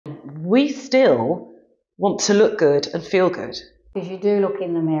we still want to look good and feel good. Because you do look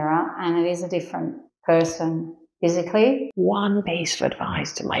in the mirror and it is a different person physically. One piece of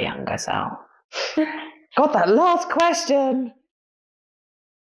advice to my younger self. God, that last question.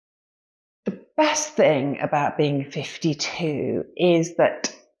 The best thing about being 52 is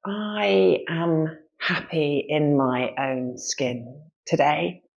that I am happy in my own skin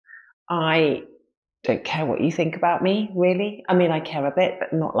today. I don't care what you think about me, really. I mean, I care a bit,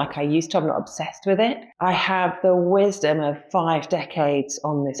 but not like I used to. I'm not obsessed with it. I have the wisdom of 5 decades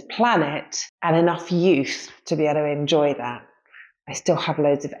on this planet and enough youth to be able to enjoy that. I still have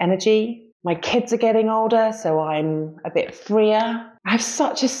loads of energy. My kids are getting older, so I'm a bit freer. I have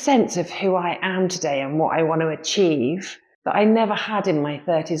such a sense of who I am today and what I want to achieve that I never had in my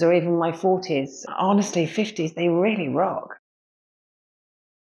 30s or even my 40s. Honestly, 50s, they really rock.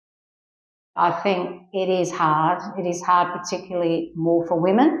 I think it is hard. It is hard, particularly more for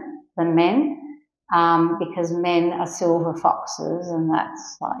women than men, because men are silver foxes and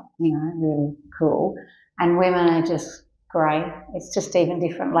that's like, really cool. And women are just grey. It's just even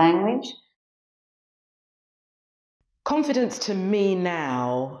different language. Confidence to me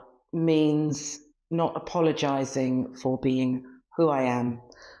now means not apologising for being who I am,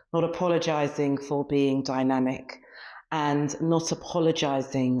 not apologising for being dynamic, and not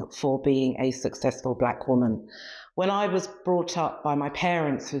apologising for being a successful Black woman. When I was brought up by my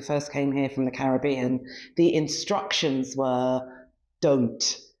parents who first came here from the Caribbean, the instructions were don't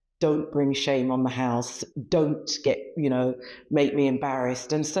bring shame on the house, don't get, make me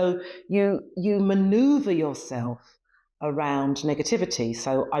embarrassed. And so you maneuver yourself around negativity.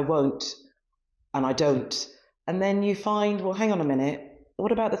 So I won't and I don't. And then you find, well, hang on a minute,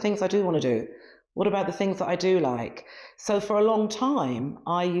 what about the things I do want to do? What about the things that I do like? So for a long time,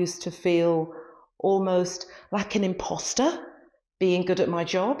 I used to feel almost like an imposter being good at my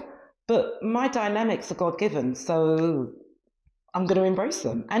job, but my dynamics are God-given, so I'm going to embrace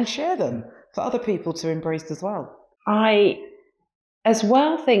them and share them for other people to embrace as well. I as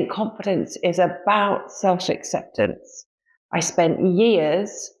well think confidence is about self-acceptance. I spent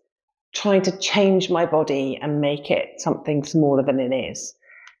years trying to change my body and make it something smaller than it is.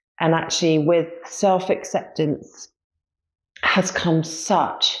 And actually with self-acceptance has come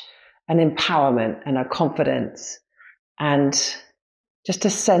such an empowerment and a confidence and just a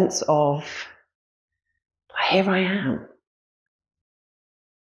sense of, here I am.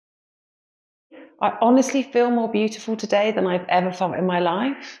 I honestly feel more beautiful today than I've ever felt in my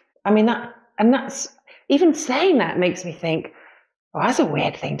life. I mean, that's even saying that makes me think, well, that's a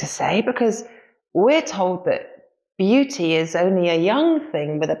weird thing to say because we're told that beauty is only a young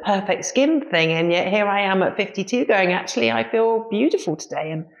thing with a perfect skin thing. And yet here I am at 52 going, actually, I feel beautiful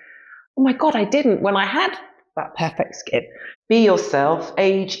today. And oh my God, I didn't when I had that perfect skin. Be yourself.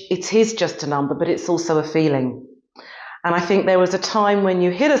 Age, it is just a number, but it's also a feeling. And I think there was a time when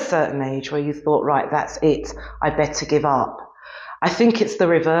you hit a certain age where you thought, right, that's it. I better give up. I think it's the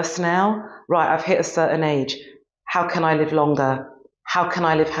reverse now. Right, I've hit a certain age. How can I live longer? How can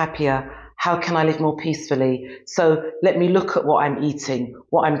I live happier? How can I live more peacefully? So let me look at what I'm eating,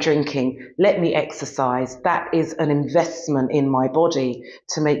 what I'm drinking. Let me exercise. That is an investment in my body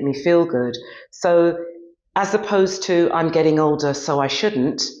to make me feel good. So as opposed to I'm getting older, so I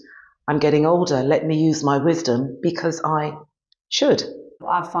shouldn't. I'm getting older. Let me use my wisdom because I should.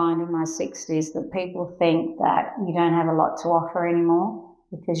 I find in my 60s that people think that you don't have a lot to offer anymore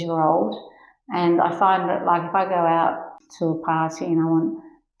because you're old. And I find that, like, if I go out to a party and I want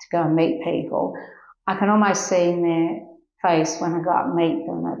to go and meet people, I can almost see in their face when I go up and meet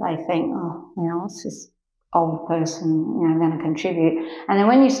them that they think, oh, it's this old person, going to contribute. And then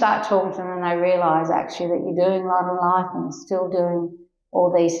when you start talking to them and they realise actually that you're doing a lot in life and you're still doing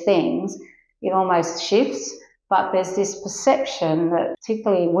all these things, it almost shifts. But there's this perception that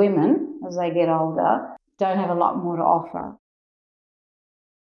particularly women, as they get older, don't have a lot more to offer.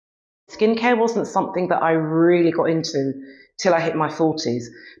 Skincare wasn't something that I really got into till I hit my 40s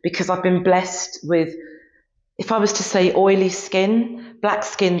because I've been blessed with, if I was to say oily skin, black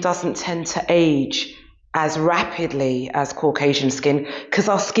skin doesn't tend to age as rapidly as Caucasian skin because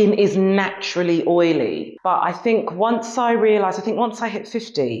our skin is naturally oily. But I think once I hit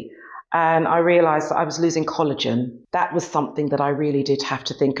 50 and I realised that I was losing collagen, that was something that I really did have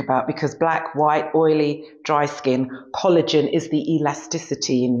to think about because black, white, oily, dry skin, collagen is the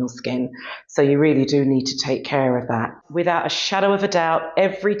elasticity in your skin. So you really do need to take care of that. Without a shadow of a doubt,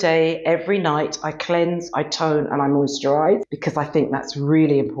 every day, every night, I cleanse, I tone and I moisturise because I think that's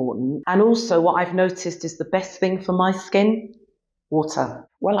really important. And also what I've noticed is the best thing for my skin Water.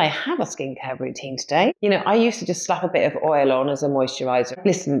 Well, I have a skincare routine today. You know, I used to just slap a bit of oil on as a moisturizer.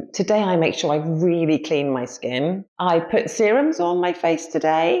 Listen, today I make sure I really clean my skin. I put serums on my face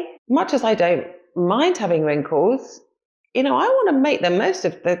today. Much as I don't mind having wrinkles, you know, I want to make the most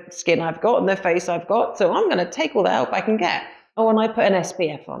of the skin I've got and the face I've got. So I'm going to take all the help I can get. Oh, and I put an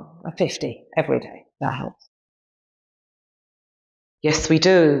SPF on, a 50 every day. That helps. Yes, we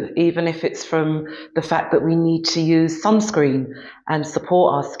do, even if it's from the fact that we need to use sunscreen and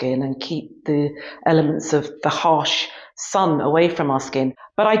support our skin and keep the elements of the harsh sun away from our skin.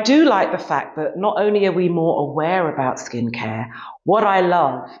 But I do like the fact that not only are we more aware about skincare, what I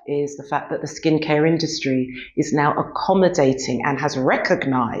love is the fact that the skincare industry is now accommodating and has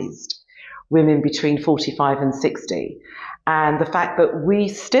recognized women between 45 and 60. And the fact that we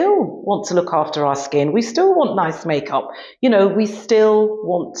still want to look after our skin, we still want nice makeup, you know, we still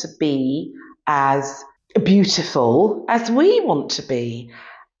want to be as beautiful as we want to be.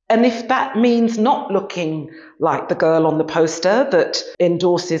 And if that means not looking like the girl on the poster that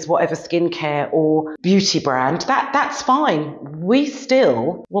endorses whatever skincare or beauty brand, that's fine. We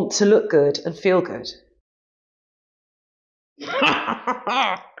still want to look good and feel good.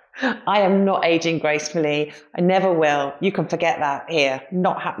 I am not aging gracefully. I never will. You can forget that here.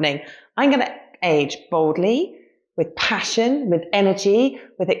 Not happening. I'm going to age boldly, with passion, with energy,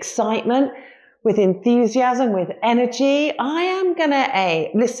 with excitement, with enthusiasm, with energy. I am going to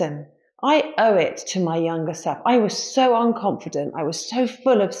age. Listen, I owe it to my younger self. I was so unconfident. I was so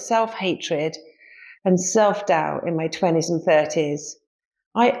full of self-hatred and self-doubt in my 20s and 30s.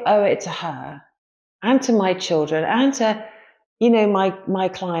 I owe it to her and to my children and to, you know, my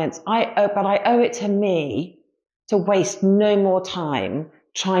clients. But I owe it to me to waste no more time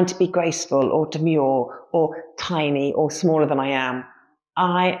trying to be graceful or demure or tiny or smaller than I am.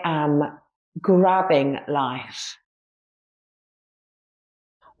 I am grabbing life.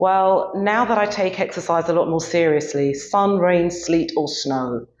 Well, now that I take exercise a lot more seriously, sun, rain, sleet or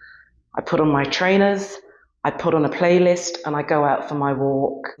snow, I put on my trainers, I put on a playlist and I go out for my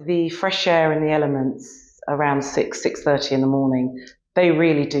walk. The fresh air and the elements around 6:30 in the morning, they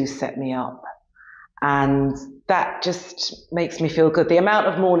really do set me up. And that just makes me feel good. The amount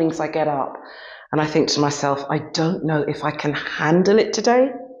of mornings I get up and I think to myself, I don't know if I can handle it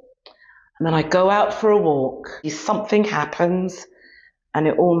today. And then I go out for a walk, something happens, and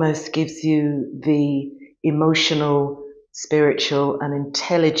it almost gives you the emotional, spiritual, and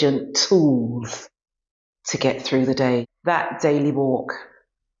intelligent tools to get through the day. That daily walk,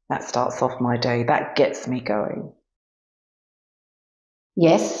 that starts off my day. That gets me going.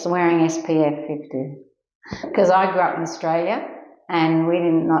 Yes, wearing SPF 50. Because I grew up in Australia and we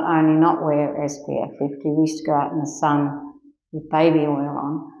didn't not only not wear SPF 50, we used to go out in the sun with baby oil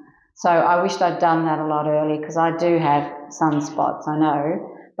on. So I wished I'd done that a lot earlier because I do have sunspots, I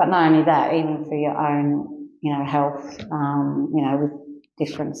know. But not only that, even for your own, you know, health, you know, with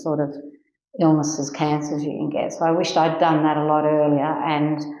different sort of illnesses, cancers you can get. So I wished I'd done that a lot earlier,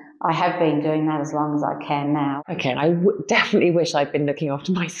 and I have been doing that as long as I can now. Okay, I definitely wish I'd been looking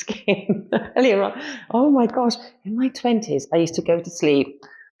after my skin earlier on. Oh my gosh, in my 20s, I used to go to sleep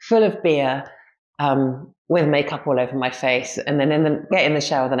full of beer, with makeup all over my face, and then get in the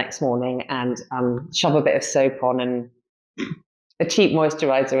shower the next morning and shove a bit of soap on and a cheap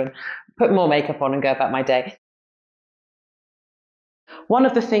moisturizer and put more makeup on and go about my day. One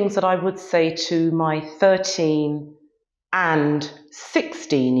of the things that I would say to my 13 and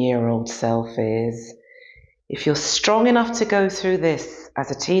 16-year-old self is, if you're strong enough to go through this as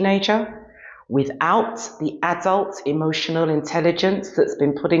a teenager without the adult emotional intelligence that's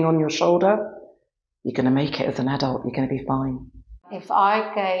been putting on your shoulder, you're going to make it as an adult. You're going to be fine. If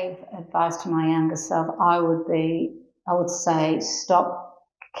I gave advice to my younger self, I would say stop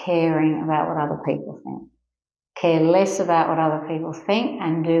caring about what other people think. Care less about what other people think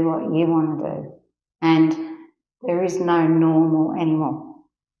and do what you want to do. And there is no normal anymore.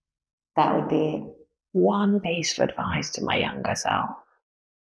 That would be it. One piece of advice to my younger self,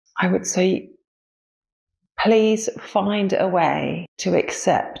 I would say, please find a way to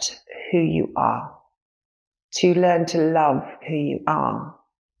accept who you are, to learn to love who you are.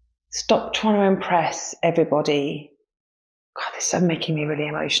 Stop trying to impress everybody. God, this is making me really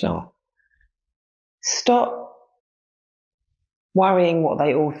emotional. Stop worrying what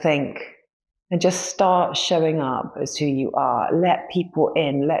they all think and just start showing up as who you are. Let people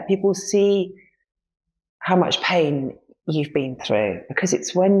in, let people see how much pain you've been through, because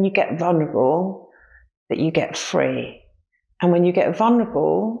it's when you get vulnerable that you get free. And when you get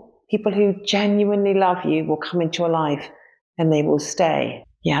vulnerable, people who genuinely love you will come into your life and they will stay.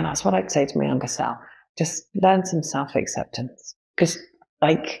 Yeah, that's what I'd say to my younger self. Just learn some self-acceptance. Because,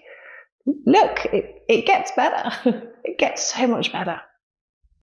 like, look, it gets better. It gets so much better.